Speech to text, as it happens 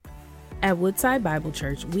At Woodside Bible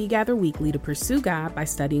Church, we gather weekly to pursue God by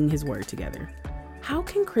studying His Word together. How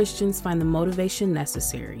can Christians find the motivation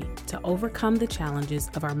necessary to overcome the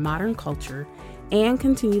challenges of our modern culture and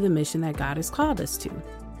continue the mission that God has called us to?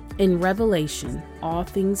 In Revelation, All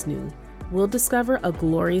Things New, we'll discover a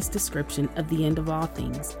glorious description of the end of all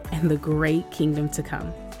things and the great kingdom to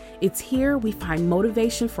come. It's here we find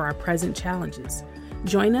motivation for our present challenges.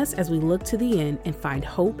 Join us as we look to the end and find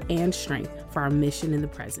hope and strength for our mission in the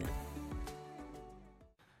present.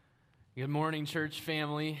 Good morning, church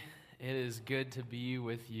family. It is good to be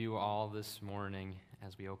with you all this morning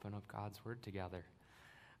as we open up God's Word together.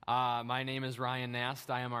 My name is Ryan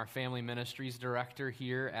Nast. I am our Family Ministries Director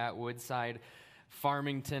here at Woodside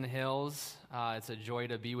Farmington Hills. It's a joy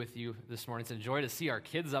to be with you this morning. It's a joy to see our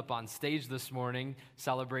kids up on stage this morning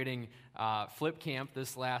celebrating Flip Camp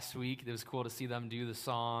this last week. It was cool to see them do the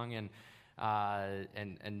song and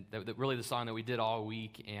really the song that we did all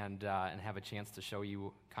week and have a chance to show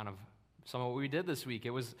you kind of some of what we did this week.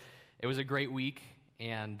 It was a great week,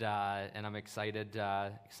 and I'm excited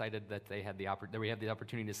that we had the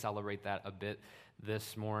opportunity to celebrate that a bit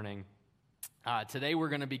this morning. Today we're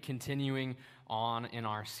going to be continuing on in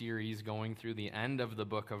our series going through the end of the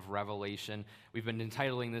book of Revelation. We've been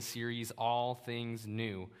entitling this series All Things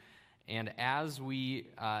New. And as we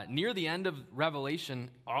near the end of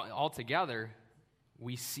Revelation altogether,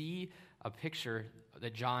 we see a picture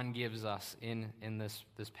that John gives us in this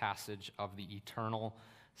passage of the eternal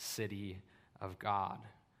city of God.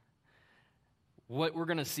 What we're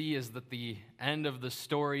going to see is that the end of the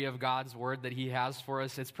story of God's Word that He has for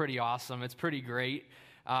us, it's pretty awesome. It's pretty great.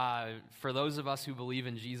 For those of us who believe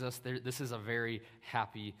in Jesus, this is a very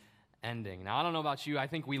happy ending. Now, I don't know about you. I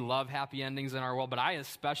think we love happy endings in our world, but I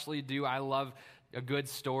especially do. I love a good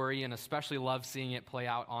story and especially love seeing it play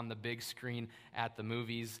out on the big screen at the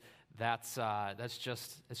movies. It's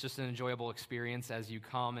just an enjoyable experience as you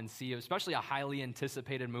come and see, especially a highly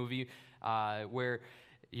anticipated movie where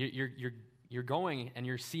you're going and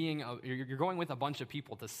you're going with a bunch of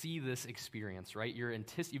people to see this experience, right?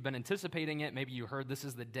 You've been anticipating it. Maybe you heard this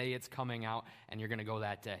is the day it's coming out, and you're going to go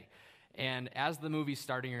that day. And as the movie's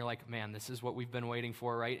starting, you're like, man, this is what we've been waiting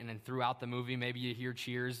for, right? And then throughout the movie, maybe you hear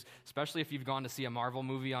cheers, especially if you've gone to see a Marvel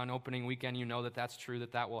movie on opening weekend. You know that's true,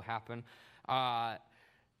 that will happen.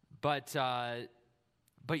 But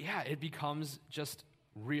yeah, it becomes just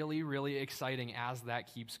really, really exciting as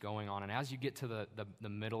that keeps going on. And as you get to the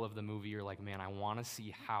middle of the movie, you're like, man, I want to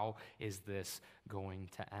see how is this going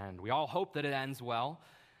to end. We all hope that it ends well,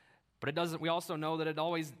 but it doesn't. We also know that it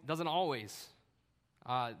doesn't always.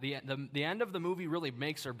 The end of the movie really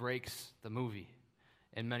makes or breaks the movie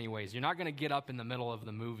in many ways. You're not going to get up in the middle of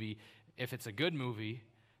the movie if it's a good movie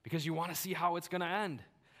because you want to see how it's going to end.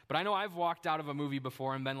 But I know I've walked out of a movie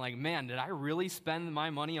before and been like, man, did I really spend my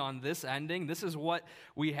money on this ending? This is what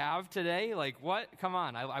we have today? Like, what? Come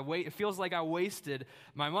on. It feels like I wasted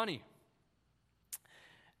my money.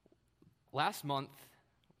 Last month,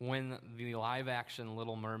 when the live-action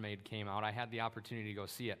Little Mermaid came out, I had the opportunity to go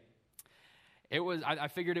see it. I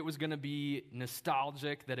figured it was going to be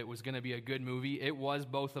nostalgic, that it was going to be a good movie. It was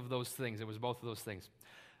both of those things.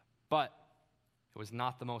 But it was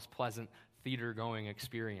not the most pleasant theater-going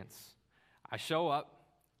experience. I show up,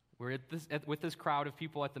 we're with this crowd of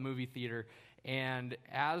people at the movie theater, and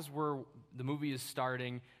as the movie is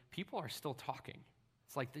starting, people are still talking.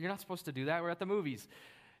 It's like, you're not supposed to do that, we're at the movies.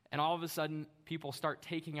 And all of a sudden, people start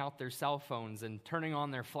taking out their cell phones and turning on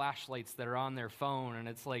their flashlights that are on their phone, and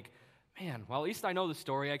it's like, man, well, at least I know the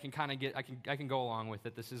story. I can go along with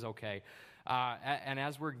it. This is okay. And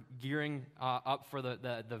as we're gearing up for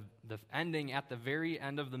the ending at the very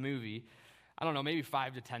end of the movie, I don't know, maybe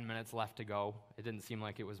 5 to 10 minutes left to go. It didn't seem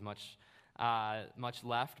like it was much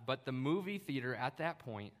left, but the movie theater at that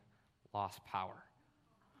point lost power.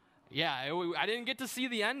 Yeah, I didn't get to see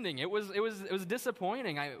the ending. It was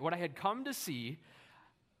disappointing. What I had come to see,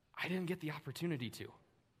 I didn't get the opportunity to.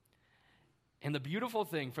 And the beautiful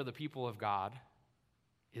thing for the people of God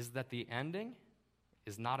is that the ending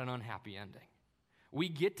is not an unhappy ending. We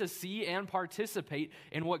get to see and participate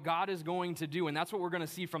in what God is going to do, and that's what we're going to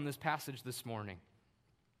see from this passage this morning.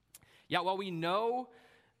 Yet while we know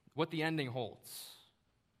what the ending holds,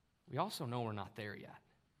 we also know we're not there yet.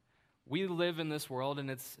 We live in this world, and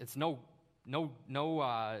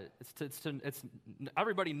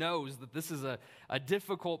everybody knows that this is a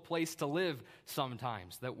difficult place to live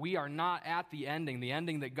sometimes, that we are not at the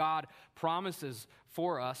ending that God promises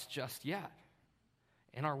for us just yet.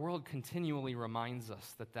 And our world continually reminds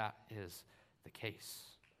us that is the case.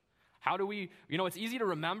 How do we, it's easy to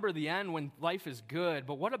remember the end when life is good,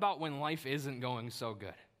 but what about when life isn't going so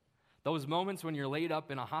good? Those moments when you're laid up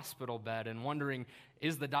in a hospital bed and wondering,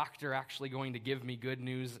 is the doctor actually going to give me good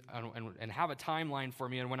news and have a timeline for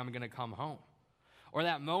me and when I'm going to come home? Or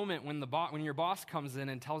that moment when when your boss comes in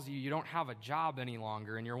and tells you you don't have a job any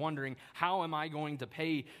longer and you're wondering, how am I going to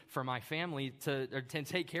pay for my family to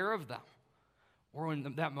take care of them? Or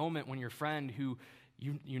when that moment when your friend who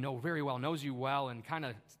you know very well, knows you well, and kind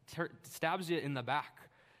of stabs you in the back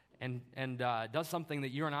and does something that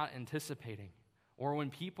you're not anticipating. Or when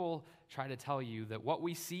people try to tell you that what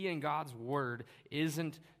we see in God's word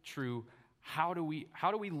isn't true, how do we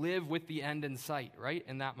live with the end in sight, right,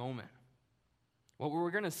 in that moment? What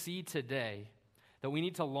we're going to see today, that we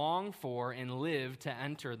need to long for and live to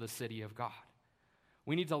enter the city of God.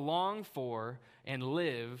 We need to long for and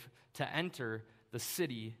live to enter the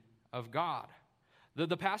city of God.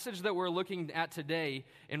 The passage that we're looking at today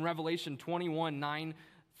in Revelation 21:9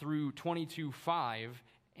 through 22:5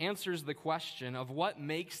 answers the question of what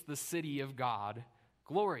makes the city of God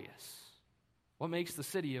glorious. What makes the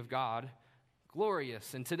city of God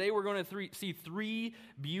glorious? And today we're going to see three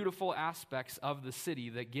beautiful aspects of the city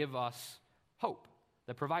that give us hope,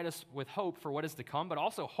 that provide us with hope for what is to come, but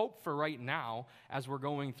also hope for right now as we're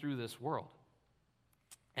going through this world.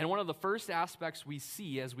 And one of the first aspects we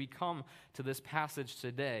see as we come to this passage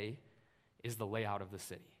today is the layout of the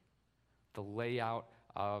city. The layout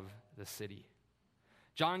of the city.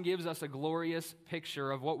 John gives us a glorious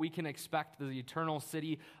picture of what we can expect the eternal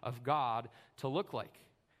city of God to look like.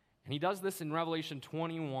 And he does this in Revelation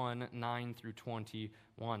 21:9 through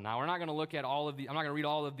 21. Now, we're not going to look at I'm not going to read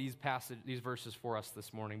all of these verses for us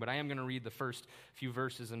this morning, but I am going to read the first few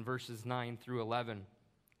verses in verses 9 through 11.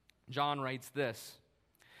 John writes this: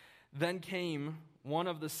 Then came one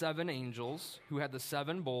of the seven angels who had the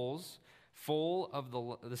seven bowls full of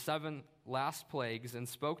the seven last plagues and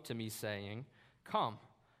spoke to me, saying, Come,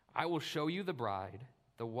 I will show you the bride,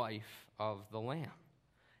 the wife of the Lamb.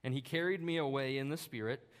 And he carried me away in the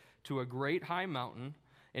Spirit to a great high mountain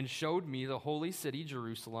and showed me the holy city,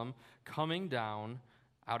 Jerusalem, coming down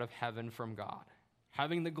out of heaven from God,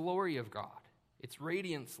 having the glory of God, its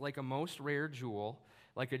radiance like a most rare jewel,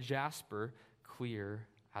 like a jasper, clear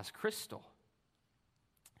as crystal.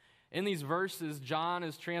 In these verses, John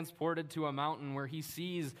is transported to a mountain where he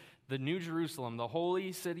sees the New Jerusalem, the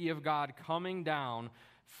holy city of God, coming down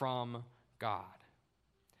from God.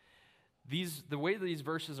 The way that these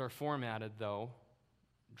verses are formatted, though,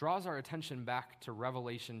 draws our attention back to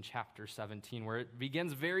Revelation chapter 17, where it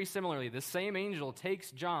begins very similarly. The same angel takes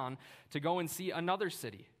John to go and see another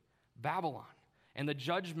city, Babylon, and the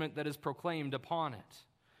judgment that is proclaimed upon it.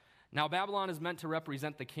 Now, Babylon is meant to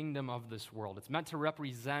represent the kingdom of this world. It's meant to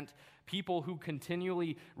represent people who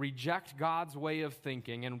continually reject God's way of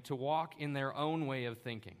thinking and to walk in their own way of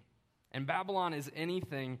thinking. And Babylon is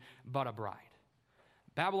anything but a bride.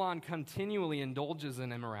 Babylon continually indulges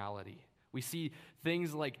in immorality. We see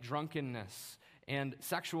things like drunkenness and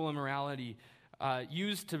sexual immorality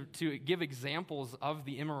used to give examples of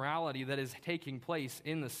the immorality that is taking place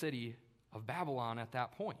in the city of Babylon at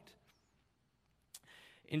that point.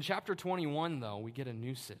 In chapter 21, though, we get a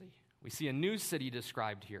new city. We see a new city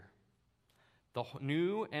described here, the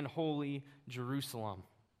new and holy Jerusalem.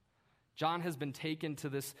 John has been taken to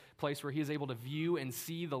this place where he is able to view and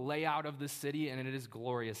see the layout of this city, and it is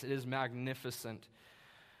glorious. It is magnificent.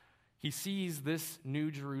 He sees this new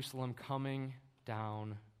Jerusalem coming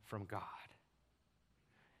down from God.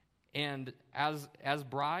 And as bride, as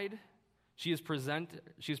bride, she is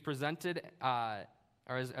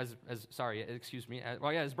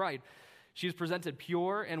presented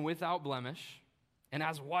pure and without blemish, and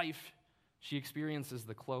as wife, she experiences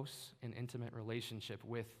the close and intimate relationship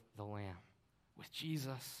with the Lamb, with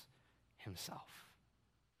Jesus himself.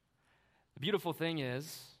 The beautiful thing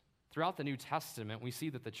is, throughout the New Testament, we see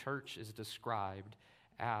that the church is described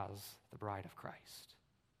as the bride of Christ.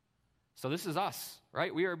 So this is us,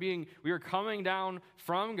 right? We are coming down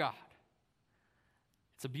from God.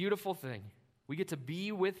 It's a beautiful thing. We get to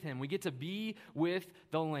be with him. We get to be with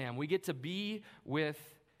the Lamb. We get to be with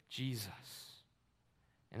Jesus.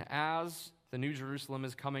 And as the New Jerusalem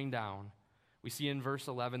is coming down, we see in verse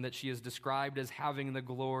 11 that she is described as having the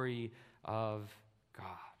glory of God.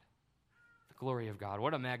 The glory of God.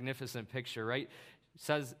 What a magnificent picture, right?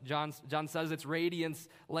 John says its radiance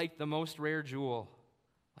like the most rare jewel,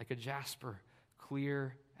 like a jasper,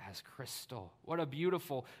 clear as crystal. What a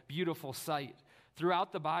beautiful, beautiful sight.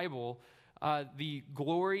 Throughout the Bible, the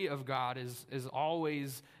glory of God is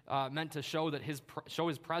always meant to show his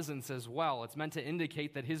presence as well. It's meant to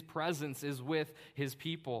indicate that his presence is with his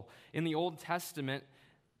people. In the Old Testament,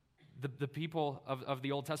 the people of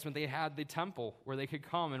the Old Testament, they had the temple where they could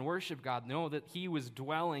come and worship God, know that he was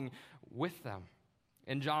dwelling with them.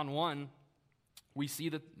 In John 1, we see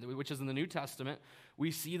that, which is in the New Testament,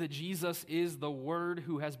 we see that Jesus is the Word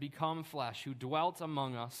who has become flesh, who dwelt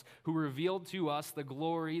among us, who revealed to us the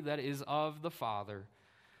glory that is of the Father.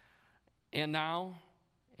 And now,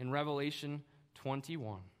 in Revelation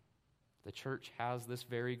 21, the church has this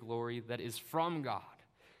very glory that is from God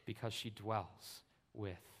because she dwells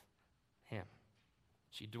with him.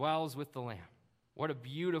 She dwells with the Lamb. What a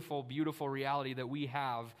beautiful, beautiful reality that we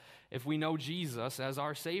have if we know Jesus as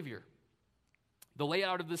our Savior. The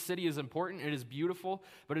layout of this city is important. It is beautiful,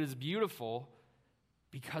 but it is beautiful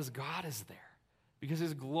because God is there, because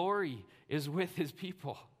his glory is with his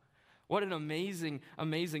people. What an amazing,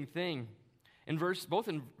 amazing thing. Both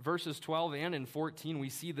in verses 12 and in 14, we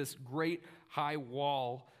see this great high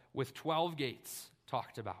wall with 12 gates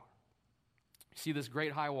talked about. You see this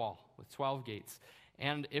great high wall with 12 gates.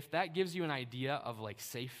 And if that gives you an idea of like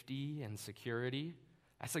safety and security,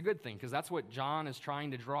 that's a good thing, because that's what John is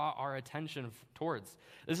trying to draw our attention towards.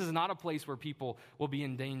 This is not a place where people will be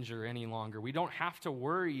in danger any longer. We don't have to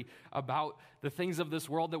worry about the things of this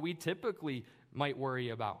world that we typically might worry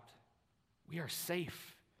about. We are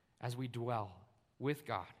safe as we dwell with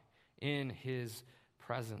God in his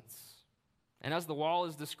presence. And as the wall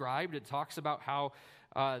is described, it talks about how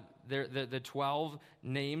the 12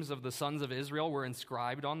 names of the sons of Israel were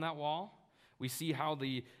inscribed on that wall. We see how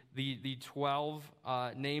the 12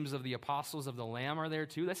 names of the apostles of the Lamb are there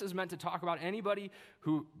too. This is meant to talk about anybody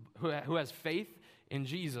who has faith in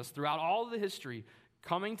Jesus throughout all of the history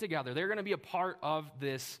coming together. They're going to be a part of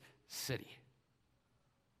this city.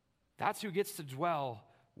 That's who gets to dwell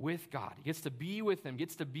with God. He gets to be with him,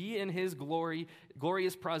 gets to be in his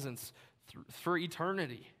glorious presence for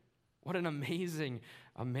eternity. What an amazing,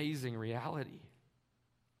 amazing reality.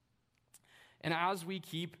 And as we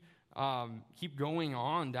keep going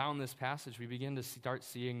on down this passage, we begin to start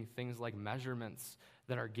seeing things like measurements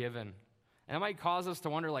that are given. And it might cause us to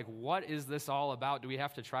wonder, like, what is this all about? Do we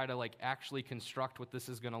have to try to, like, actually construct what this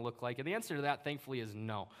is going to look like? And the answer to that, thankfully, is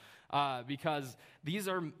no. Because these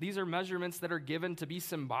are measurements that are given to be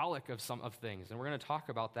symbolic of some of things. And we're going to talk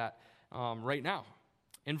about that right now.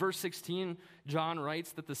 In verse 16, John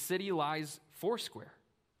writes that the city lies foursquare,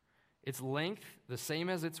 its length the same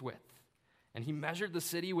as its width. And he measured the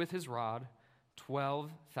city with his rod,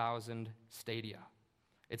 12,000 stadia.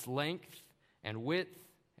 Its length and width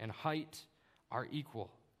and height are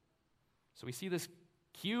equal. So we see this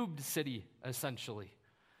cubed city, essentially.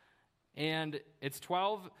 And it's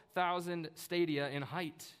 12,000 stadia in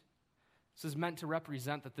height. This is meant to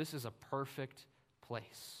represent that this is a perfect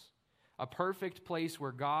place. A perfect place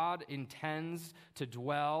where God intends to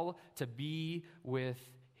dwell, to be with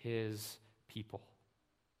his people.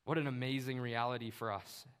 What an amazing reality for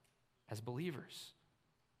us as believers.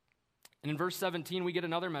 And in verse 17, we get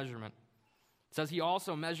another measurement. It says, he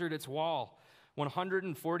also measured its wall,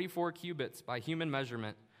 144 cubits by human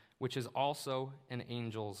measurement, which is also an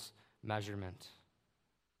angel's measurement.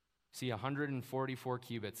 See, 144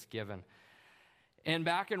 cubits given. And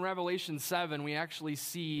back in Revelation 7, we actually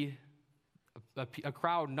see a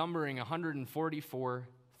crowd numbering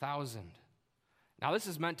 144,000. Now, this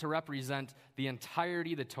is meant to represent the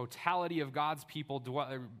entirety, the totality of God's people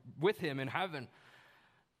with him in heaven.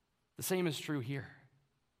 The same is true here.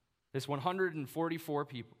 This 144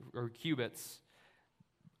 cubits,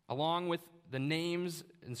 along with the names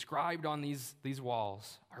inscribed on these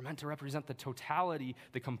walls, are meant to represent the totality,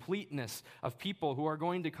 the completeness of people who are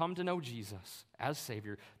going to come to know Jesus as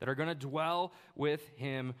Savior, that are going to dwell with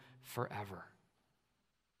him forever.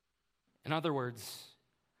 In other words,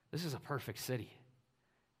 this is a perfect city.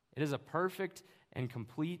 It is a perfect and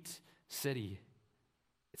complete city.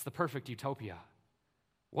 It's the perfect utopia.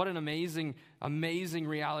 What an amazing, amazing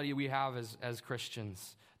reality we have as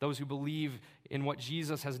Christians, those who believe in what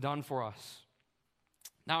Jesus has done for us.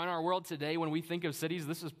 Now, in our world today, when we think of cities,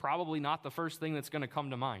 this is probably not the first thing that's going to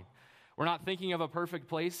come to mind. We're not thinking of a perfect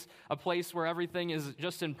place, a place where everything is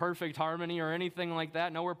just in perfect harmony or anything like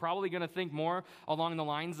that. No, we're probably going to think more along the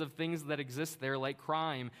lines of things that exist there, like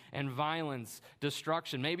crime and violence,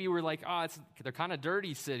 destruction. Maybe we're like, they're kind of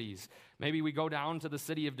dirty cities. Maybe we go down to the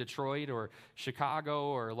city of Detroit or Chicago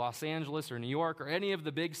or Los Angeles or New York or any of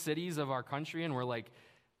the big cities of our country, and we're like,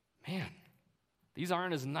 man, these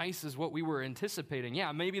aren't as nice as what we were anticipating.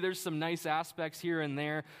 Yeah, maybe there's some nice aspects here and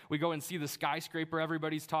there. We go and see the skyscraper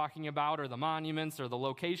everybody's talking about, or the monuments, or the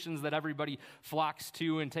locations that everybody flocks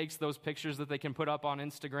to and takes those pictures that they can put up on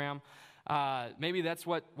Instagram. Maybe that's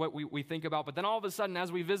what we think about. But then all of a sudden,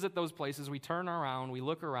 as we visit those places, we turn around, we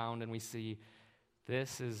look around, and we see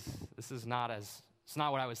this is not it's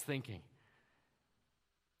not what I was thinking.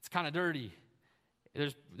 It's kind of dirty.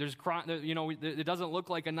 There's crime, it doesn't look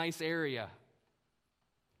like a nice area.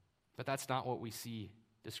 But that's not what we see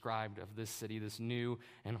described of this city, this new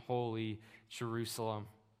and holy Jerusalem.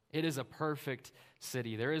 It is a perfect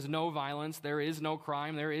city. There is no violence, there is no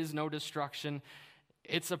crime, there is no destruction.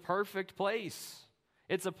 It's a perfect place.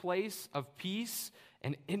 It's a place of peace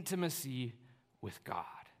and intimacy with God.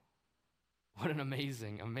 What an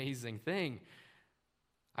amazing, amazing thing.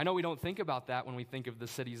 I know we don't think about that when we think of the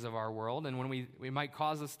cities of our world, and when we might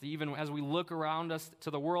cause us to, even as we look around us,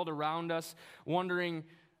 to the world around us, wondering,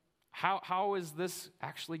 how is this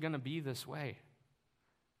actually going to be this way?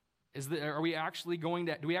 Do we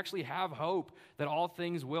actually have hope that all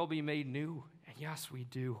things will be made new? And yes, we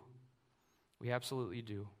do. We absolutely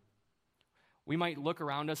do. We might look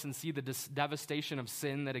around us and see the devastation of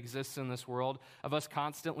sin that exists in this world,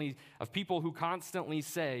 of people who constantly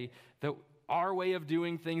say that our way of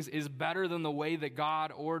doing things is better than the way that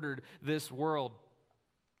God ordered this world.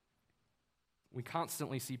 We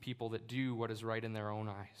constantly see people that do what is right in their own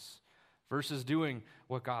eyes versus doing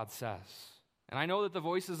what God says. And I know that the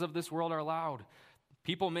voices of this world are loud.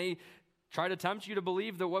 People may try to tempt you to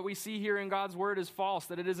believe that what we see here in God's word is false,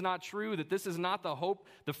 that it is not true, that this is not the hope,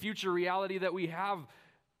 the future reality that we have.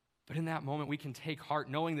 But in that moment, we can take heart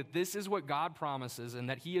knowing that this is what God promises and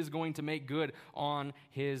that he is going to make good on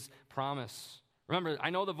his promise. Remember,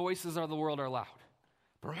 I know the voices of the world are loud,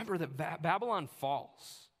 but remember that Babylon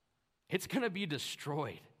falls. It's going to be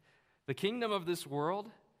destroyed. The kingdom of this world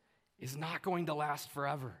is not going to last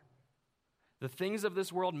forever. The things of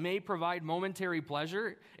this world may provide momentary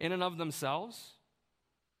pleasure in and of themselves,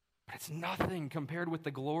 but it's nothing compared with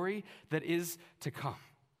the glory that is to come.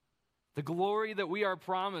 The glory that we are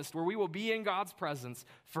promised, where we will be in God's presence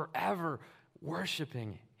forever,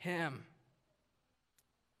 worshiping him.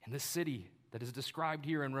 And this city that is described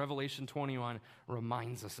here in Revelation 21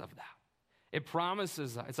 reminds us of that.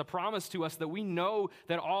 It's a promise to us that we know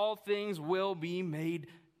that all things will be made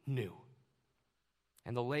new.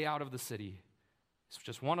 And the layout of the city is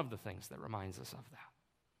just one of the things that reminds us of that.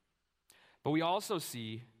 But we also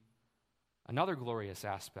see another glorious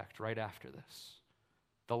aspect right after this.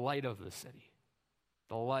 The light of the city.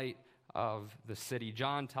 The light of the city.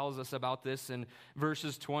 John tells us about this in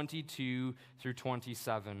verses 22 through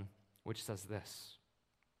 27, which says this.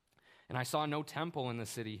 And I saw no temple in the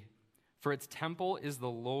city, for its temple is the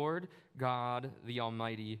Lord God, the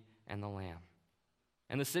Almighty, and the Lamb.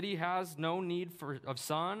 And the city has no need of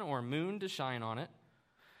sun or moon to shine on it,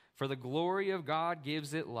 for the glory of God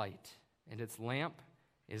gives it light, and its lamp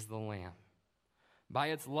is the Lamb. By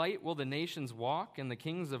its light will the nations walk, and the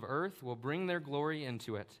kings of earth will bring their glory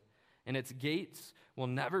into it. And its gates will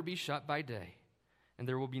never be shut by day, and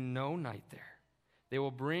there will be no night there. They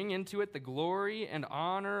will bring into it the glory and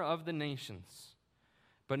honor of the nations.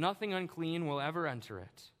 But nothing unclean will ever enter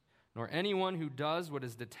it, nor anyone who does what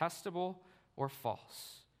is detestable or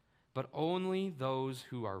false, but only those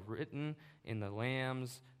who are written in the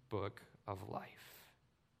Lamb's book of life.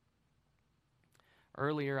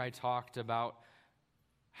 Earlier I talked about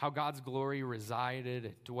how God's glory resided,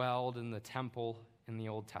 it dwelled in the temple in the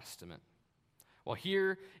Old Testament. Well,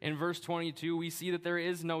 here in verse 22, we see that there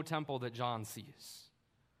is no temple that John sees.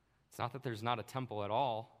 It's not that there's not a temple at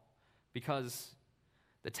all, because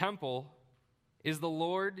the temple is the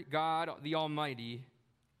Lord God, the Almighty,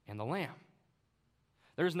 and the Lamb.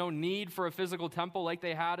 There's no need for a physical temple like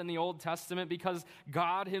they had in the Old Testament because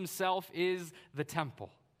God himself is the temple.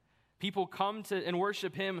 People come to and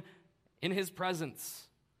worship him in his presence.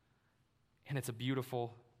 And it's a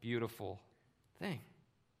beautiful, beautiful thing.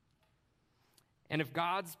 And if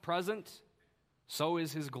God's present, so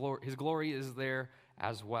is his glory. His glory is there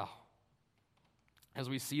as well. As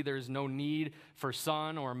we see, there's no need for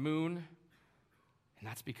sun or moon. And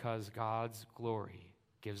that's because God's glory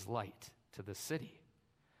gives light to the city.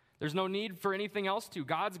 There's no need for anything else to.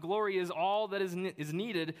 God's glory is all that is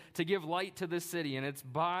needed to give light to this city. And it's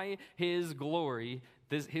by his glory,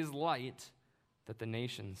 his light, that the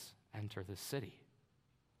nations enter this city.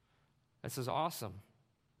 This is awesome.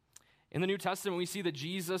 In the New Testament, we see that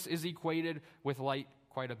Jesus is equated with light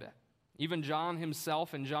quite a bit. Even John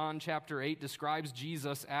himself in John chapter 8 describes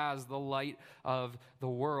Jesus as the light of the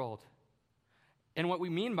world. And what we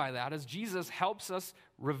mean by that is Jesus helps us,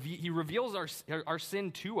 he reveals our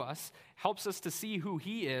sin to us, helps us to see who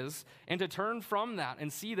he is, and to turn from that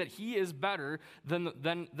and see that he is better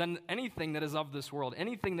than anything that is of this world,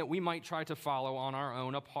 anything that we might try to follow on our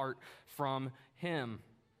own apart from him.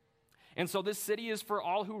 And so this city is for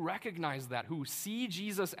all who recognize that, who see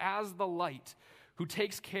Jesus as the light, who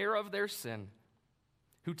takes care of their sin,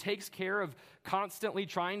 who takes care of constantly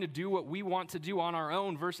trying to do what we want to do on our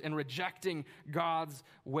own and rejecting God's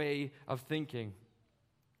way of thinking.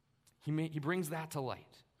 He brings that to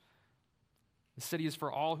light. The city is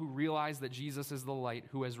for all who realize that Jesus is the light,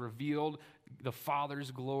 who has revealed the Father's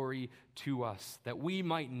glory to us, that we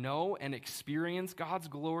might know and experience God's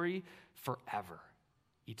glory forever,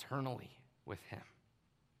 eternally with him.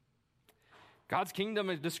 God's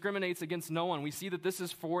kingdom discriminates against no one. We see that this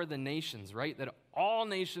is for the nations, right? That all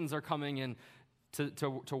nations are coming in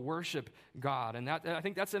to worship God. And I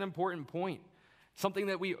think that's an important point. Something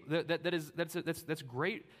that's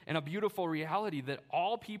great and a beautiful reality, that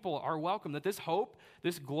all people are welcome, that this hope,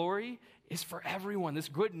 this glory is for everyone. This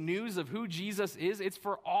good news of who Jesus is, it's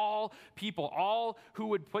for all people. All who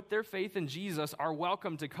would put their faith in Jesus are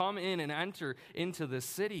welcome to come in and enter into this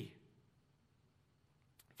city.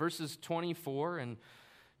 Verses 24 and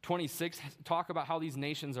 26 talk about how these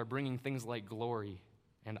nations are bringing things like glory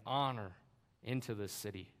and honor into this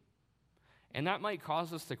city. And that might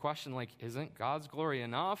cause us to question, like, isn't God's glory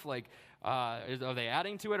enough? Like, are they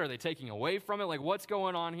adding to it? Are they taking away from it? Like, what's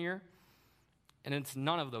going on here? And it's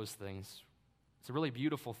none of those things. It's a really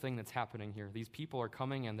beautiful thing that's happening here. These people are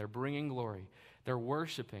coming and they're bringing glory. They're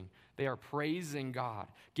worshiping. They are praising God,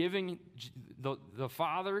 giving the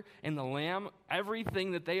Father and the Lamb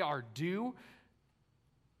everything that they are due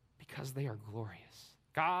because they are glorious.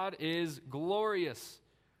 God is glorious.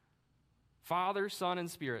 Father, Son,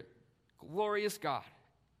 and Spirit. Glorious God.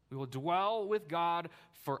 We will dwell with God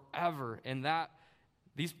forever, and that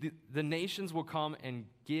the nations will come and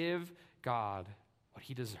give God what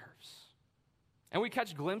he deserves. And we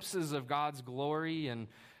catch glimpses of God's glory and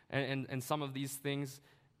some of these things,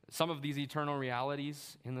 some of these eternal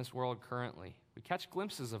realities in this world currently. We catch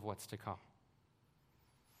glimpses of what's to come.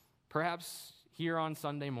 Perhaps here on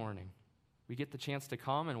Sunday morning, we get the chance to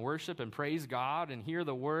come and worship and praise God and hear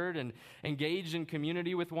the word and engage in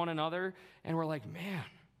community with one another. And we're like, man,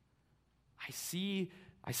 I see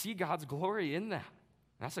God's glory in that.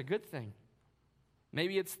 That's a good thing.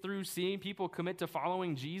 Maybe it's through seeing people commit to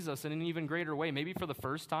following Jesus in an even greater way, maybe for the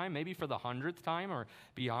first time, maybe for the 100th time or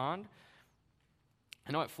beyond.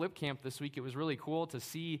 I know at Flip Camp this week, it was really cool to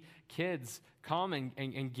see kids come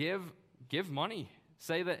and give money.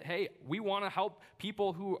 Say that, hey, we want to help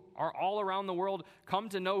people who are all around the world come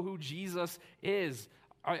to know who Jesus is.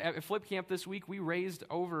 At Flip Camp this week, we raised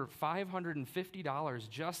over $550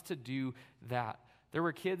 just to do that. There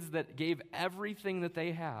were kids that gave everything that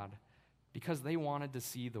they had because they wanted to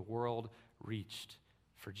see the world reached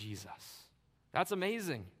for Jesus. That's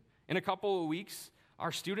amazing. In a couple of weeks,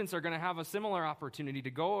 our students are going to have a similar opportunity to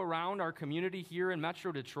go around our community here in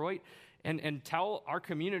Metro Detroit and tell our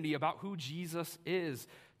community about who Jesus is,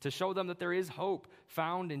 to show them that there is hope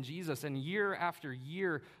found in Jesus. And year after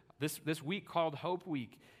year, this week called Hope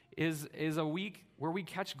Week is a week where we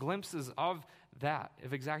catch glimpses of that,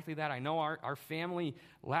 of exactly that. I know our family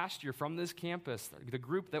last year from this campus, the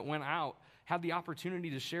group that went out, had the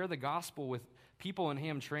opportunity to share the gospel with people in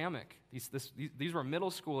Hamtramck. These were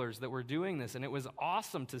middle schoolers that were doing this, and it was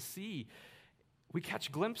awesome to see. We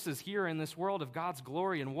catch glimpses here in this world of God's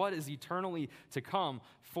glory and what is eternally to come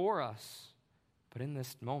for us. But in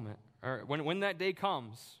this moment, or when that day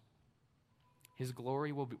comes, his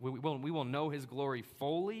glory we will know his glory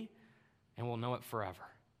fully, and we'll know it forever.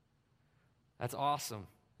 That's awesome.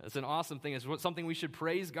 That's an awesome thing. It's something we should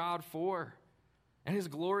praise God for. And his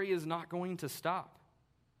glory is not going to stop.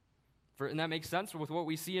 And that makes sense with what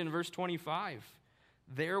we see in verse 25.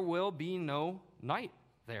 There will be no night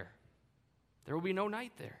there. There will be no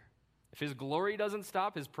night there. If his glory doesn't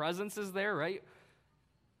stop, his presence is there, right?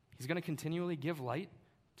 He's going to continually give light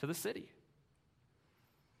to the city.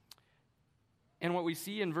 And what we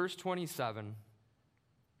see in verse 27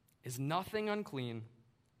 is nothing unclean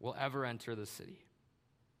will ever enter the city,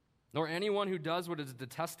 nor anyone who does what is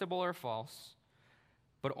detestable or false,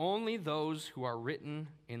 but only those who are written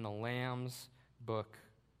in the Lamb's book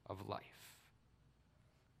of life.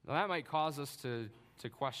 Now that might cause us to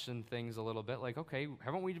question things a little bit, like, okay,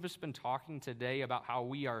 haven't we just been talking today about how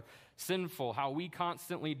we are sinful, how we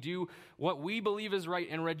constantly do what we believe is right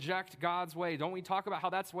and reject God's way? Don't we talk about how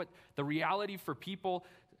that's what the reality for people,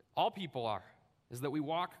 all people are, is that we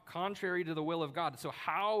walk contrary to the will of God? So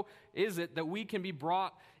how is it that we can be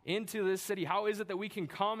brought into this city? How is it that we can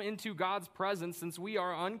come into God's presence since we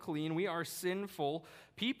are unclean, we are sinful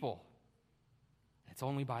people? It's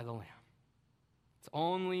only by the Lamb. It's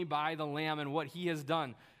only by the Lamb and what he has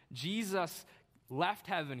done. Jesus left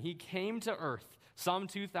heaven. He came to earth some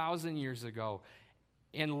 2,000 years ago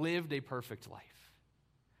and lived a perfect life.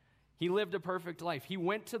 He lived a perfect life. He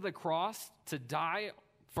went to the cross to die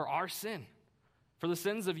for our sin, for the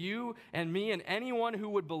sins of you and me and anyone who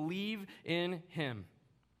would believe in him.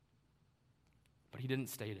 But he didn't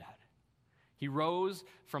stay dead. He rose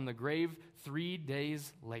from the grave 3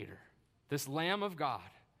 days later. This Lamb of God,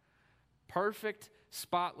 perfect,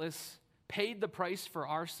 spotless, paid the price for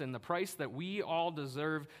our sin, the price that we all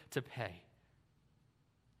deserve to pay.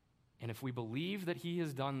 And if we believe that he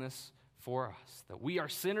has done this for us, that we are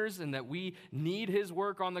sinners and that we need his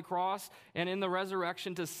work on the cross and in the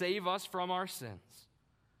resurrection to save us from our sins,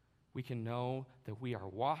 we can know that we are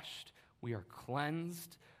washed, we are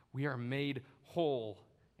cleansed, we are made whole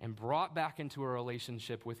and brought back into a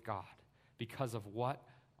relationship with God because of what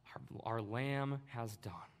our Lamb has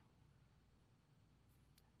done.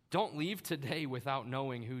 Don't leave today without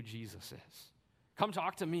knowing who Jesus is. Come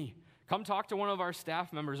talk to me. Come talk to one of our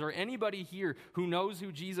staff members or anybody here who knows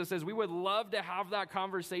who Jesus is. We would love to have that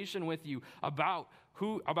conversation with you about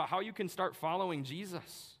how you can start following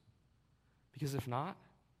Jesus. Because if not,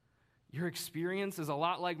 your experience is a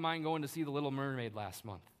lot like mine going to see The Little Mermaid last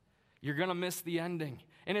month. You're going to miss the ending.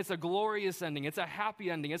 And it's a glorious ending. It's a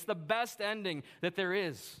happy ending. It's the best ending that there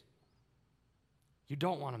is. You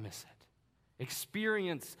don't want to miss it.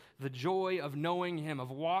 Experience the joy of knowing him,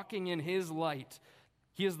 of walking in his light.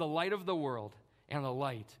 He is the light of the world and the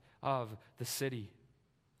light of the city.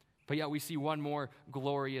 But yet we see one more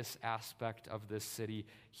glorious aspect of this city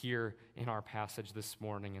here in our passage this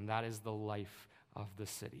morning, and that is the life of the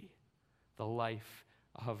city. The life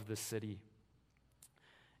of the city.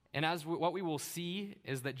 And what we will see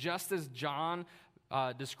is that just as John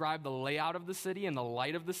described the layout of the city and the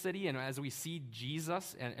light of the city, and as we see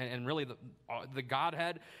Jesus and really the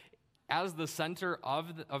Godhead as the center of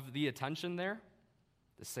the attention there,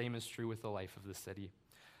 the same is true with the life of the city.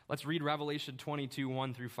 Let's read Revelation 22,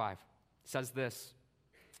 1 through 5. It says this: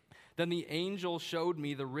 Then the angel showed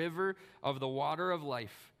me the river of the water of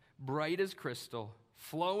life, bright as crystal,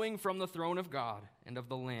 flowing from the throne of God and of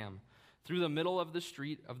the Lamb, through the middle of the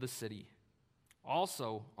street of the city.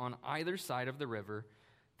 Also, on either side of the river,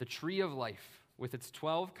 the tree of life, with its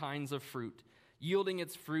 12 kinds of fruit, yielding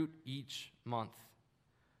its fruit each month.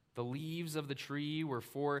 The leaves of the tree were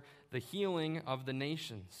for the healing of the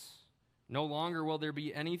nations. No longer will there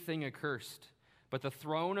be anything accursed, but the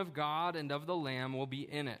throne of God and of the Lamb will be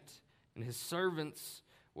in it, and his servants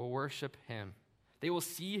will worship him. They will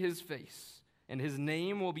see his face, and his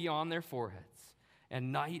name will be on their foreheads,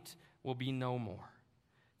 and night will be no more.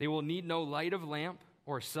 They will need no light of lamp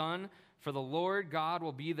or sun, for the Lord God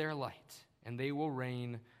will be their light, and they will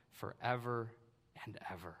reign forever and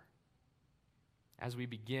ever. As we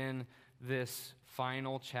begin this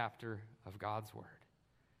final chapter of God's Word,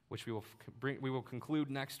 which we will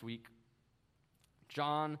conclude next week,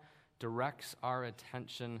 John directs our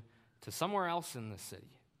attention to somewhere else in the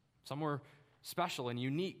city, somewhere special and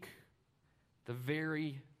unique, the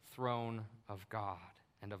very throne of God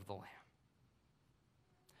and of the Lamb.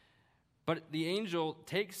 But the angel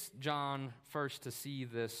takes John first to see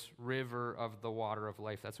this river of the water of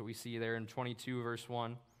life. That's what we see there in 22, verse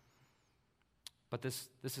 1. But this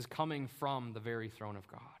is coming from the very throne of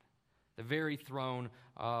God, the very throne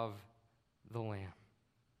of the Lamb.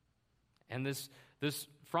 And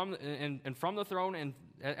from the throne, and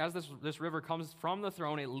as this river comes from the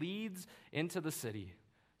throne, it leads into the city,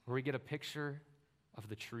 where we get a picture of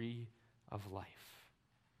the tree of life.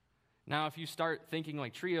 Now, if you start thinking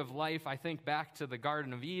like tree of life, I think back to the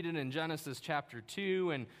Garden of Eden in Genesis chapter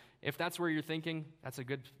 2, and if that's where you're thinking, that's a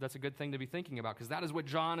good thing to be thinking about, because that is what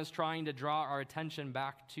John is trying to draw our attention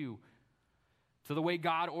back to the way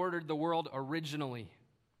God ordered the world originally.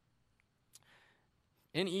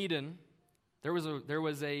 In Eden, there was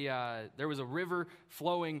a river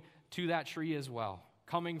flowing to that tree as well,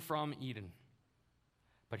 coming from Eden.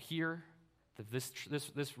 But here,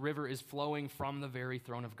 this river is flowing from the very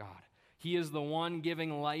throne of God. He is the one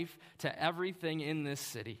giving life to everything in this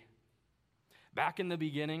city. Back in the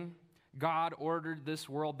beginning, God ordered this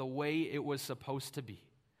world the way it was supposed to be.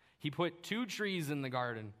 He put 2 trees in the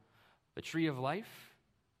garden, the tree of life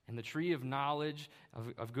and the tree of knowledge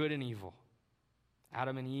of good and evil.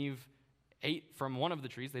 Adam and Eve ate from one of the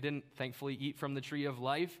trees. They didn't, thankfully, eat from the tree of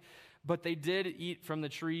life, but they did eat from the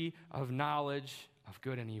tree of knowledge of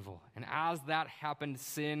good and evil. And as that happened,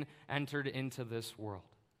 sin entered into this world.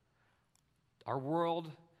 Our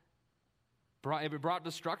world brought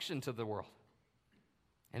destruction to the world.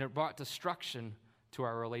 And it brought destruction to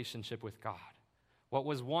our relationship with God. What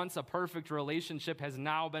was once a perfect relationship has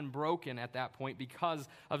now been broken at that point because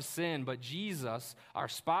of sin. But Jesus, our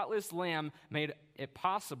spotless Lamb, made it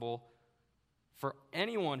possible for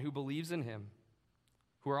anyone who believes in him,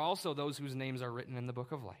 who are also those whose names are written in the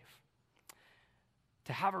book of life.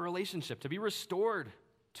 to have a relationship, to be restored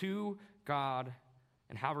to God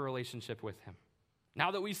and have a relationship with him.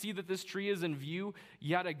 Now that we see that this tree is in view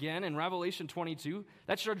yet again in Revelation 22,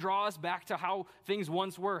 that should draw us back to how things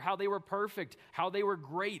once were, how they were perfect, how they were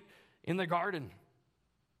great in the garden.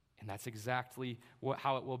 And that's exactly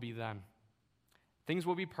how it will be then. Things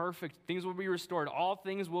will be perfect. Things will be restored. All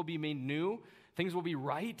things will be made new. Things will be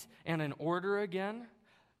right and in order again.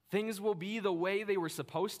 Things will be the way they were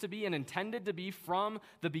supposed to be and intended to be from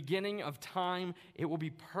the beginning of time. It will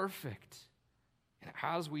be perfect. And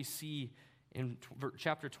as we see in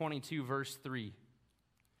chapter 22, verse 3,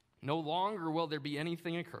 no longer will there be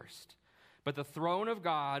anything accursed, but the throne of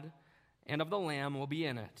God and of the Lamb will be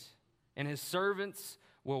in it, and his servants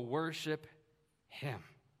will worship him.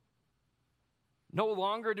 No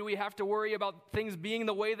longer do we have to worry about things being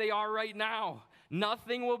the way they are right now.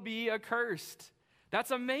 Nothing will be accursed.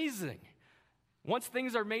 That's amazing. Once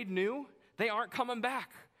things are made new, they aren't coming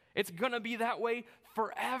back. It's going to be that way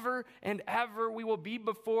forever and ever. We will be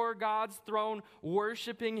before God's throne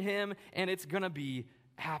worshiping him, and it's going to be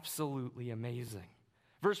absolutely amazing.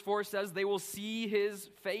 Verse 4 says they will see his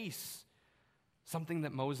face, something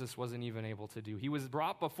that Moses wasn't even able to do. He was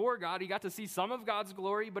brought before God. He got to see some of God's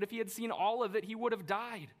glory, but if he had seen all of it, he would have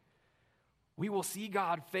died. We will see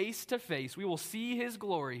God face to face. We will see his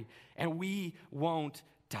glory, and we won't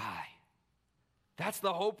die. That's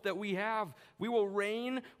the hope that we have. We will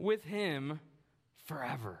reign with him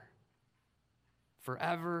forever.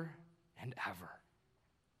 Forever and ever.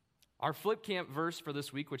 Our flip camp verse for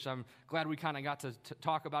this week, which I'm glad we kind of got to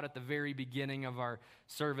talk about at the very beginning of our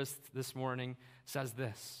service this morning, says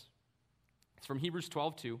this. It's from Hebrews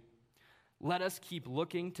 12:2. Let us keep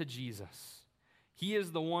looking to Jesus. He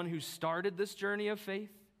is the one who started this journey of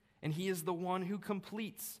faith, and he is the one who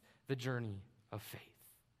completes the journey of faith.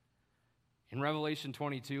 In Revelation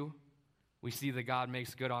 22, we see that God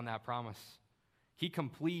makes good on that promise. He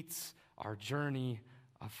completes our journey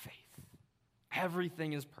of faith.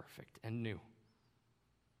 Everything is perfect and new.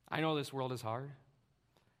 I know this world is hard,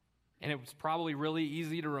 and it's probably really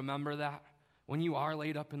easy to remember that when you are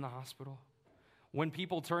laid up in the hospital, when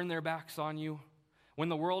people turn their backs on you, when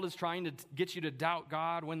the world is trying to get you to doubt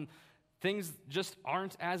God, when things just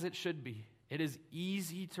aren't as it should be. It is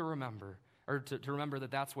easy to remember, or to remember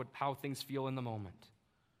that that's how things feel in the moment.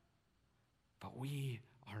 But we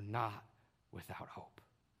are not without hope.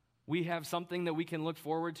 We have something that we can look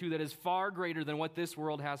forward to that is far greater than what this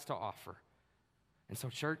world has to offer. And so,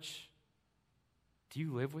 church, do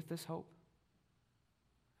you live with this hope?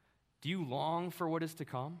 Do you long for what is to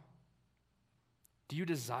come? Do you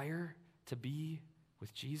desire to be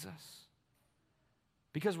with Jesus?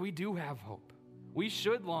 Because we do have hope. We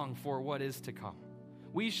should long for what is to come.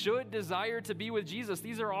 We should desire to be with Jesus.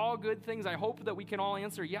 These are all good things. I hope that we can all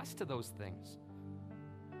answer yes to those things.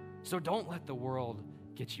 So don't let the world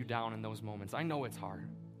get you down in those moments. I know it's hard.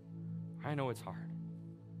 I know it's hard.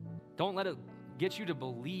 Don't let it get you to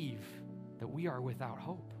believe that we are without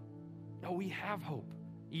hope. No, we have hope.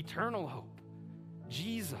 Eternal hope.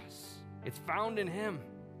 Jesus. It's found in him.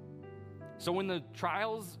 So when the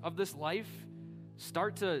trials of this life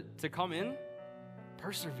start to come in,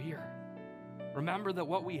 persevere. Remember that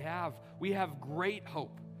what we have great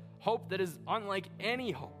hope. Hope that is unlike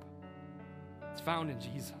any hope. It's found in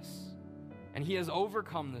Jesus. And he has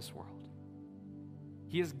overcome this world.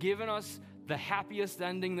 He has given us the happiest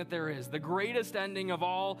ending that there is, the greatest ending of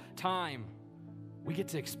all time. We get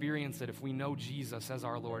to experience it if we know Jesus as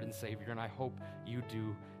our Lord and Savior, and I hope you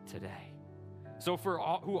do today. So for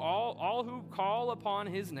all who call upon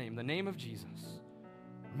his name, the name of Jesus,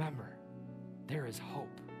 remember, there is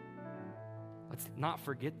hope. Let's not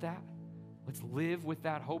forget that. Let's live with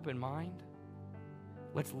that hope in mind.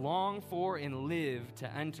 Let's long for and live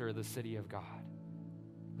to enter the city of God.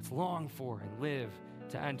 Let's long for and live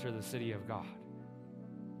to enter the city of God.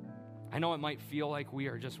 I know it might feel like we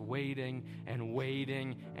are just waiting and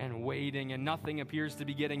waiting and waiting, and nothing appears to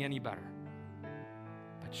be getting any better.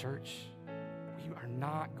 But church, we are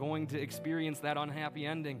not going to experience that unhappy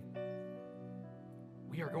ending.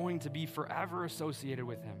 We are going to be forever associated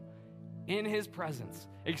with him, in his presence,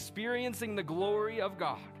 experiencing the glory of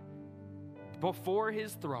God before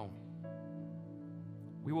his throne.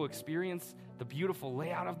 We will experience the beautiful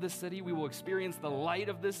layout of this city. We will experience the light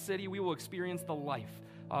of this city. We will experience the life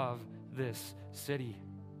of this city.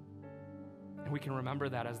 And we can remember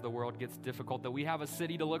that as the world gets difficult, that we have a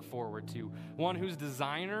city to look forward to, one whose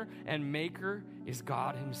designer and maker is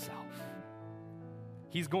God himself.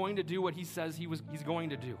 He's going to do what he says he's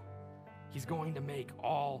going to do. He's going to make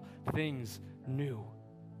all things new.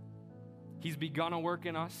 He's begun a work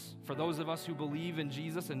in us, for those of us who believe in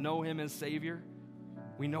Jesus and know him as Savior.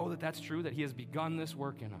 We know that that's true, that he has begun this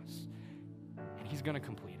work in us, and he's going to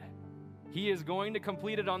complete it. He is going to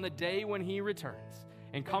complete it on the day when he returns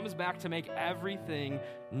and comes back to make everything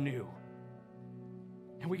new.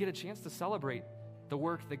 And we get a chance to celebrate the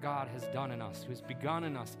work that God has done in us, who has begun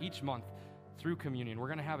in us each month through communion. We're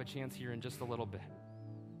going to have a chance here in just a little bit.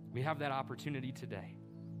 We have that opportunity today.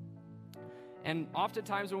 And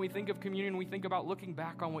oftentimes when we think of communion, we think about looking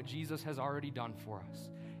back on what Jesus has already done for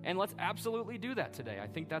us. And let's absolutely do that today. I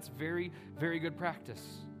think that's very, very good practice.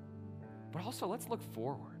 But also, let's look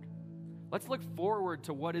forward. Let's look forward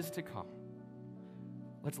to what is to come.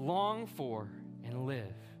 Let's long for and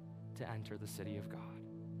live to enter the city of God.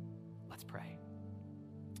 Let's pray.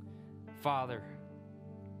 Father,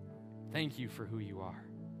 thank you for who you are.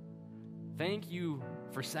 Thank you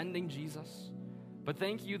for sending Jesus, but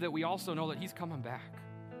thank you that we also know that he's coming back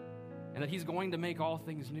and that he's going to make all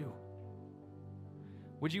things new.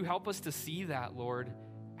 Would you help us to see that, Lord,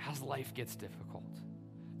 as life gets difficult?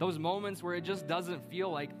 Those moments where it just doesn't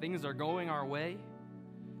feel like things are going our way,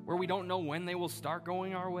 where we don't know when they will start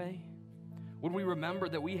going our way. Would we remember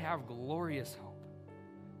that we have glorious hope,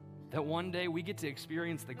 that one day we get to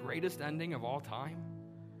experience the greatest ending of all time,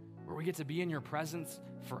 where we get to be in your presence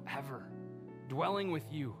forever, dwelling with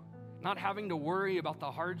you, not having to worry about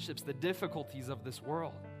the hardships, the difficulties of this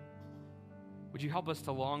world. Would you help us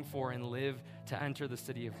to long for and live to enter the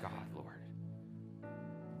city of God, Lord?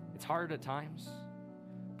 It's hard at times,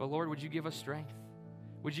 but Lord, would you give us strength?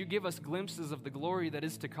 Would you give us glimpses of the glory that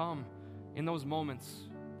is to come in those moments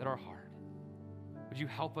that are hard? Would you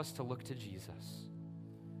help us to look to Jesus?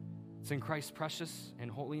 It's in Christ's precious and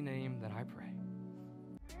holy name that I pray.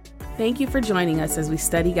 Thank you for joining us as we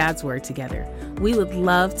study God's Word together. We would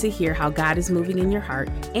love to hear how God is moving in your heart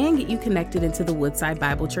and get you connected into the Woodside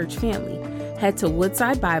Bible Church family. Head to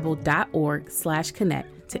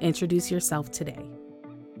woodsidebible.org/connect to introduce yourself today.